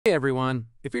Hey everyone,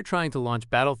 if you're trying to launch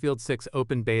Battlefield 6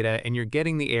 Open Beta and you're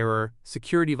getting the error,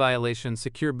 security violation,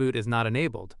 SecureBoot is not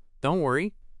enabled, don't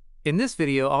worry. In this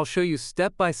video, I'll show you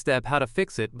step by step how to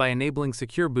fix it by enabling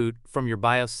SecureBoot from your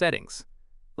BIOS settings.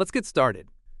 Let's get started.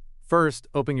 First,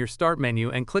 open your Start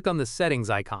menu and click on the Settings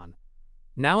icon.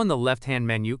 Now in the left-hand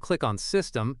menu, click on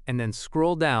System and then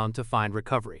scroll down to find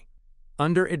Recovery.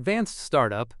 Under Advanced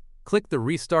Startup, click the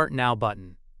Restart Now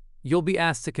button. You'll be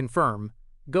asked to confirm.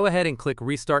 Go ahead and click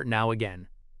Restart Now again.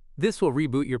 This will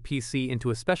reboot your PC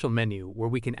into a special menu where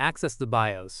we can access the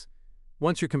BIOS.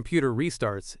 Once your computer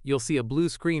restarts, you'll see a blue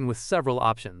screen with several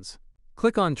options.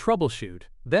 Click on Troubleshoot,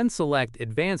 then select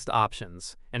Advanced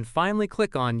Options, and finally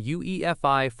click on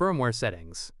UEFI Firmware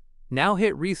Settings. Now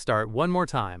hit Restart one more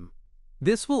time.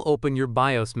 This will open your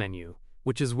BIOS menu,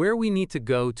 which is where we need to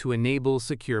go to enable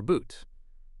SecureBoot.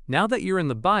 Now that you're in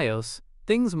the BIOS,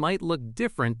 things might look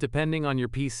different depending on your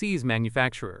PC's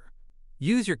manufacturer.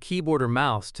 Use your keyboard or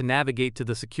mouse to navigate to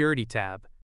the Security tab.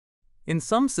 In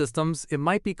some systems, it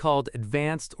might be called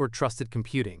Advanced or Trusted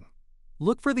Computing.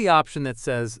 Look for the option that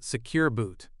says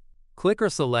SecureBoot. Click or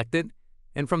select it,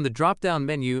 and from the drop-down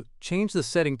menu, change the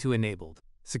setting to Enabled.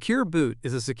 SecureBoot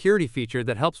is a security feature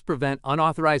that helps prevent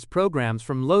unauthorized programs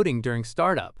from loading during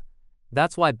startup.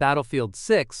 That's why Battlefield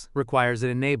 6 requires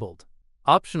it enabled.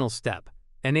 Optional step: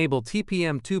 enable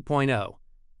TPM 2.0.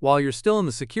 While you're still in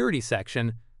the security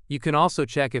section, you can also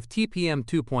check if TPM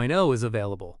 2.0 is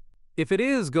available. If it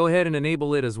is, go ahead and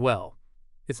enable it as well.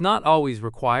 It's not always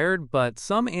required, but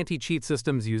some anti-cheat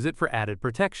systems use it for added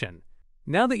protection.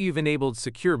 Now that you've enabled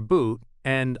SecureBoot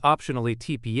and optionally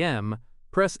TPM,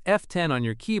 press F10 on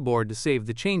your keyboard to save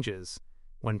the changes.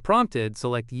 When prompted,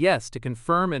 select Yes to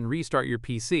confirm and restart your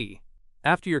PC.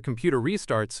 After your computer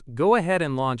restarts, go ahead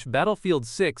and launch Battlefield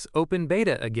 6 Open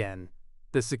Beta again.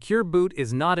 The SecureBoot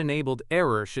is not enabled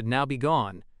error should now be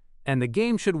gone, and the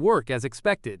game should work as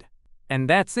expected. And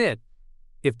that's it.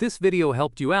 If this video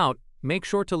helped you out, make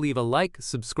sure to leave a like,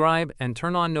 subscribe, and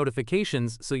turn on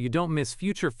notifications so you don't miss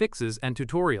future fixes and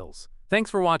tutorials. Thanks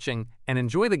for watching, and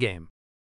enjoy the game.